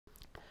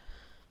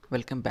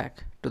Welcome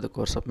back to the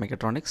course of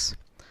Mechatronics.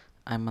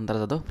 I'm Mandar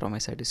Jadhav from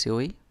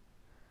SIT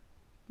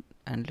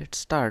and let's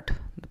start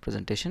the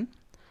presentation.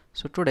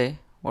 So today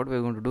what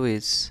we're going to do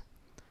is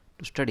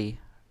to study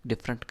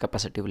different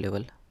capacitive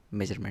level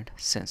measurement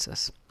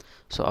sensors.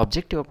 So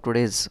objective of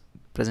today's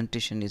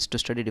presentation is to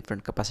study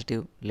different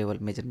capacitive level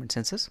measurement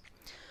sensors.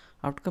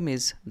 Outcome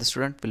is the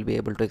student will be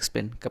able to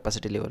explain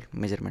capacity level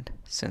measurement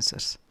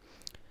sensors.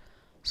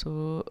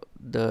 So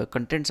the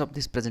contents of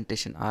this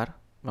presentation are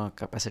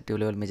capacitive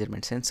level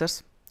measurement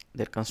sensors,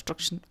 their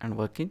construction and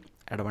working,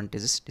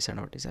 advantages,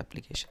 disadvantages,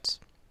 applications.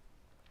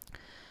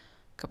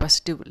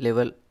 Capacitive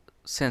level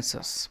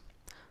sensors.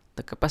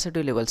 The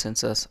capacitive level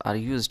sensors are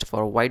used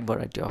for a wide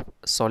variety of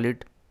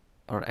solid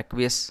or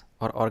aqueous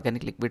or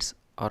organic liquids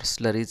or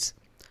slurries.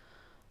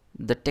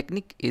 The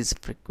technique is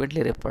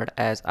frequently referred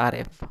as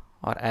RF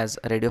or as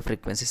radio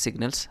frequency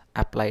signals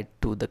applied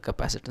to the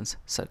capacitance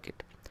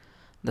circuit.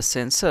 The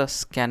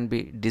sensors can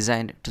be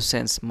designed to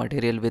sense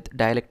material with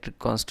dielectric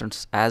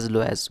constants as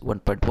low as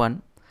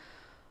 1.1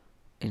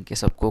 in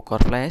case of coke or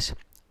fly ash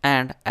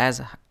and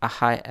as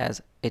high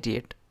as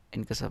 88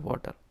 in case of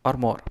water or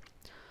more.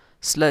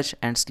 Sludge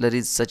and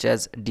slurries such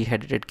as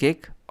dehydrated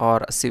cake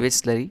or sewage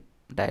slurry,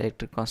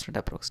 dielectric constant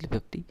approximately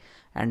 50,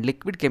 and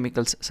liquid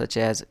chemicals such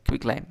as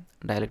quicklime,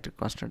 dielectric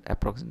constant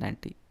approximately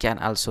 90, can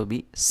also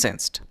be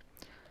sensed.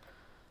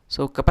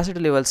 So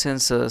capacitive level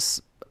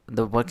sensors,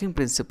 the working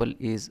principle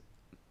is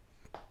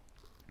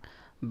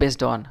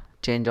based on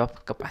change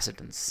of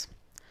capacitance.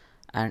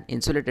 An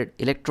insulated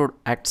electrode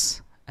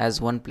acts as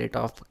one plate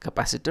of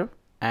capacitor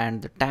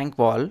and the tank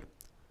wall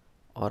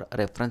or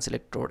reference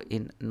electrode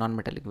in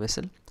non-metallic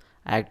vessel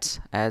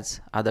acts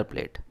as other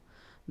plate.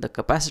 The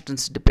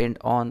capacitance depend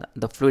on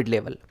the fluid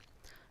level.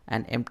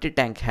 An empty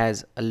tank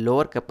has a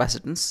lower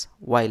capacitance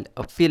while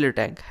a filler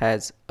tank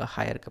has a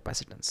higher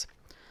capacitance.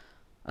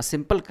 A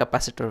simple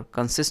capacitor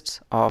consists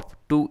of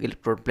two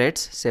electrode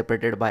plates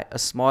separated by a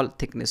small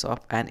thickness of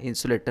an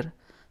insulator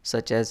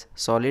such as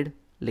solid,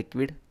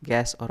 liquid,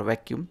 gas or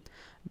vacuum.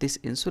 This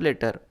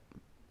insulator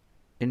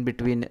in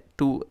between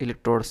two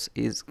electrodes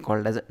is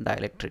called as a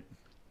dielectric.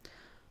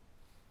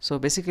 So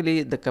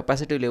basically the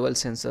capacitive level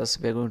sensors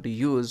we are going to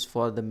use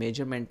for the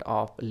measurement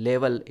of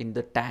level in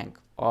the tank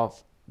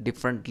of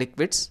different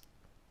liquids,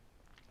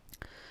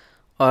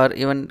 or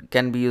even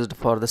can be used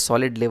for the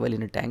solid level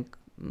in a tank.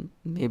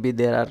 Maybe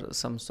there are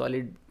some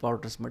solid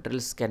powders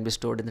materials can be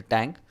stored in the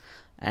tank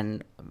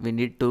and we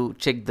need to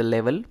check the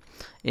level.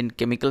 In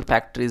chemical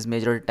factories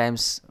majority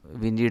times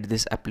we need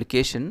this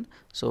application,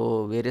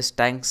 so various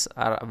tanks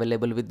are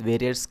available with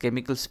various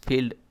chemicals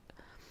filled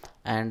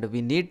and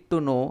we need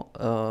to know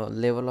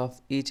level of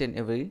each and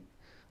every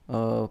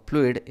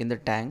fluid in the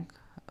tank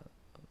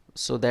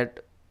so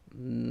that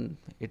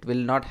it will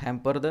not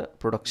hamper the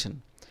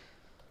production.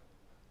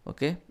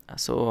 Okay,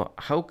 so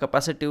how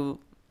capacitive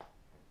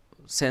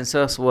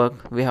sensors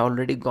work, we have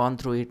already gone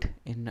through it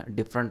in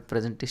different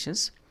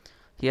presentations.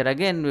 Here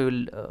again we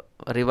will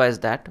revise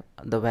that.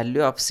 The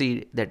value of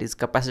C, that is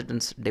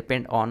capacitance,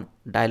 depend on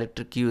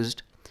dielectric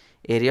used,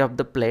 area of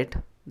the plate,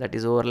 that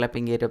is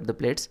overlapping area of the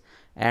plates,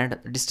 and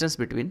distance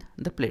between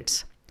the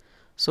plates.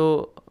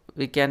 So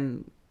we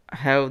can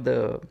have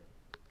the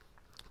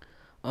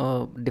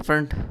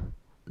different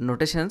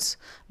notations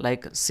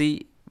like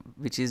C,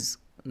 which is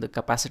the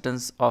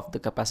capacitance of the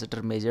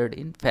capacitor measured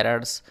in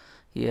farads.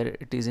 Here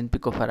it is in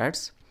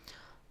picofarads.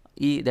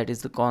 E, that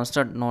is the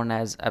constant known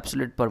as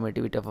absolute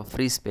permittivity of a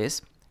free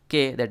space.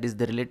 K, that is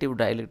the relative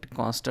dielectric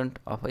constant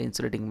of an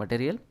insulating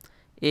material.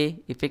 A,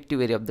 effective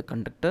area of the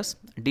conductors.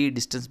 D,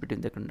 distance between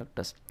the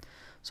conductors.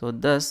 So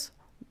thus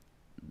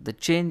the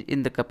change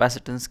in the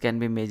capacitance can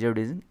be measured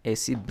in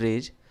AC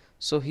bridge.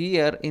 So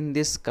here in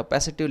this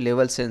capacitive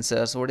level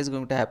sensors, what is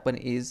going to happen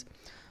is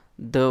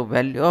the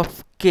value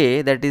of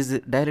K, that is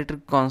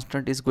dielectric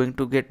constant, is going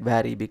to get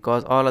vary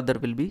because all other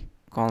will be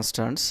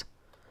constants.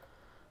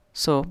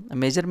 So a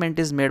measurement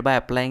is made by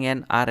applying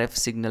an RF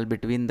signal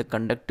between the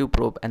conductive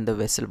probe and the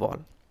vessel wall.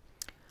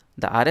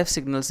 The RF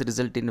signals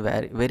result in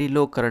very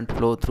low current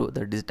flow through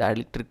the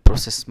dielectric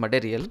process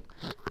material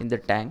in the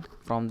tank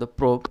from the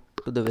probe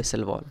to the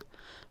vessel wall.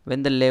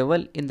 When the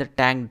level in the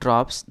tank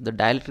drops, the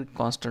dielectric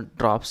constant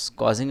drops,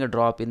 causing a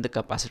drop in the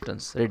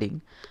capacitance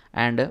reading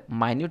and a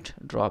minute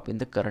drop in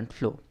the current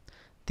flow.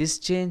 This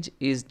change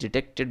is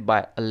detected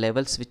by a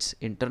level switch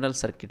internal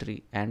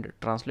circuitry and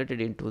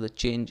translated into the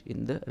change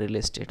in the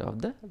relay state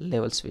of the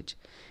level switch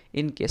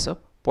in case of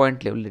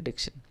point level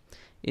detection.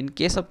 In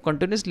case of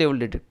continuous level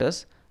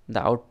detectors,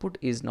 the output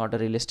is not a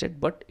relay state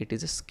but it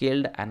is a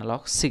scaled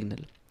analog signal.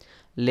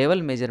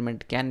 Level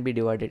measurement can be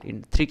divided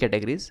in three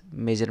categories: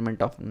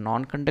 measurement of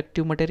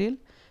non-conductive material,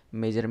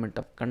 measurement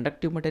of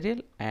conductive material,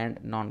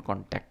 and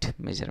non-contact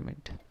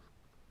measurement.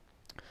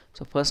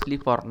 So firstly,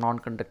 for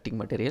non-conducting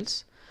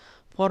materials,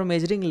 for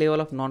measuring level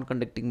of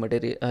non-conducting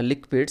material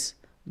liquids,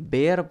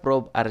 bare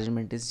probe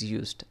arrangement is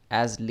used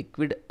as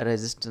liquid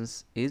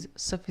resistance is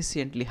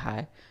sufficiently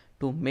high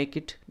to make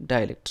it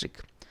dielectric.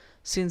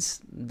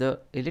 Since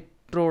the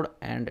electrode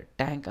and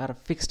tank are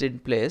fixed in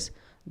place,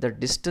 the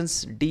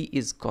distance d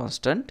is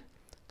constant,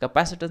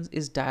 Capacitance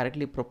is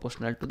directly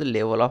proportional to the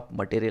level of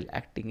material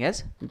acting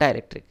as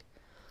dielectric.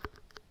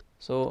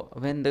 So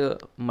when the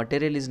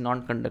material is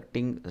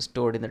non-conducting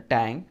stored in the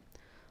tank,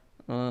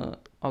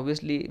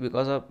 obviously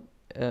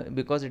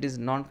because it is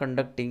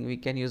non-conducting, we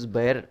can use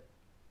bare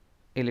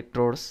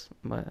electrodes,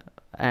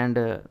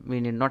 and we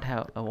need not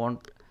have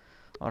want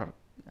or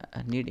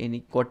need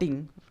any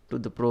coating to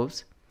the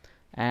probes,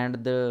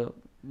 and the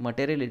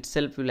material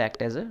itself will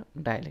act as a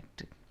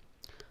dielectric.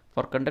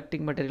 For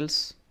conducting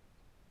materials,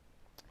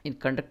 in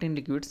conducting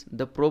liquids,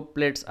 the probe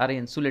plates are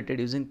insulated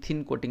using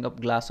thin coating of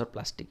glass or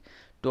plastic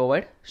to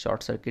avoid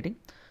short circuiting.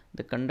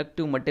 The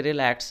conductive material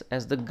acts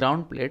as the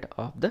ground plate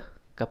of the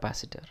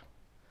capacitor.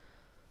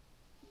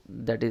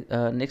 That is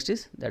next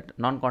is that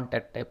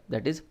non-contact type,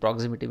 that is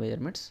proximity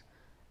measurements.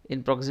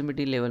 In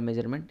proximity level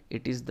measurement,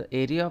 it is the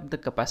area of the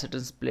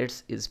capacitance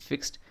plates is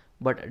fixed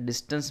but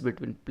distance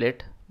between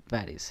plate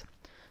varies.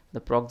 The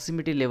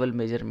proximity level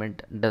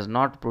measurement does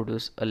not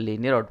produce a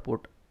linear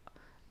output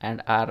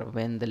and are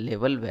when the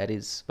level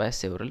varies by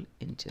several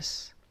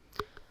inches.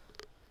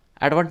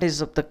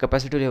 Advantages of the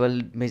capacitive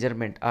level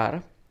measurement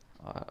are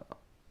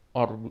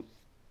or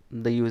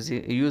the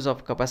use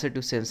of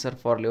capacitive sensor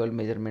for level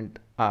measurement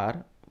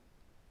are,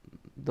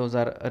 those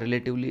are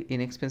relatively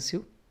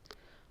inexpensive,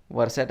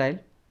 versatile,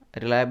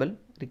 reliable,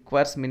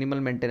 requires minimal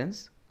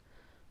maintenance,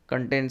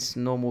 contains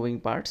no moving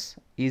parts,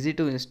 easy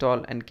to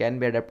install and can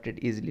be adapted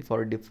easily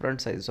for different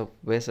sizes of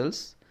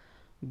vessels,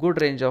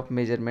 good range of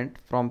measurement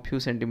from few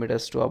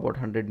centimeters to about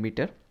 100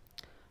 meter,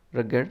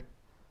 rugged,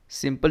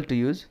 simple to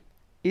use,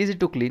 easy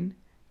to clean,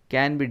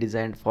 can be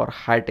designed for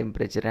high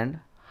temperature and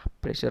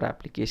pressure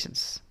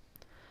applications.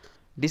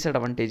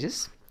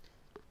 Disadvantages: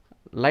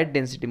 light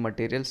density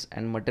materials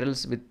and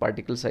materials with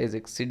particle size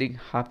exceeding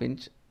half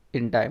inch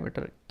in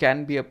diameter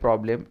can be a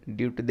problem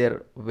due to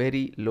their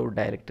very low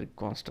dielectric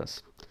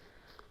constants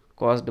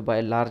caused by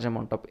a large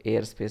amount of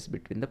air space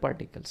between the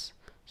particles.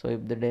 So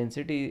if the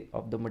density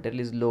of the material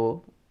is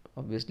low,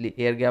 obviously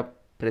air gap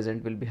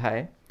present will be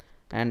high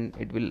and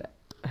it will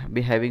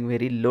be having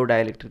very low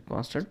dielectric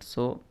constant,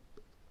 so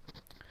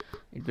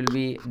it will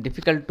be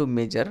difficult to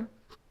measure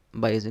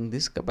by using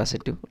this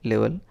capacitive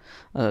level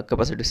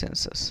capacitive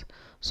sensors.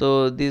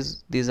 So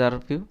these are a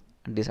few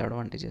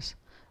disadvantages.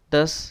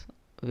 Thus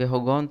we have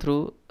gone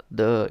through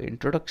the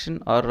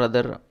introduction, or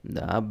rather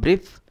the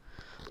brief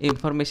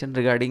information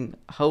regarding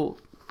how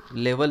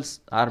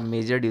levels are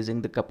measured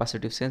using the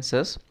capacitive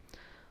sensors.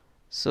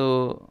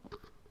 So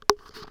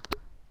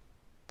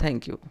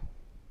thank you.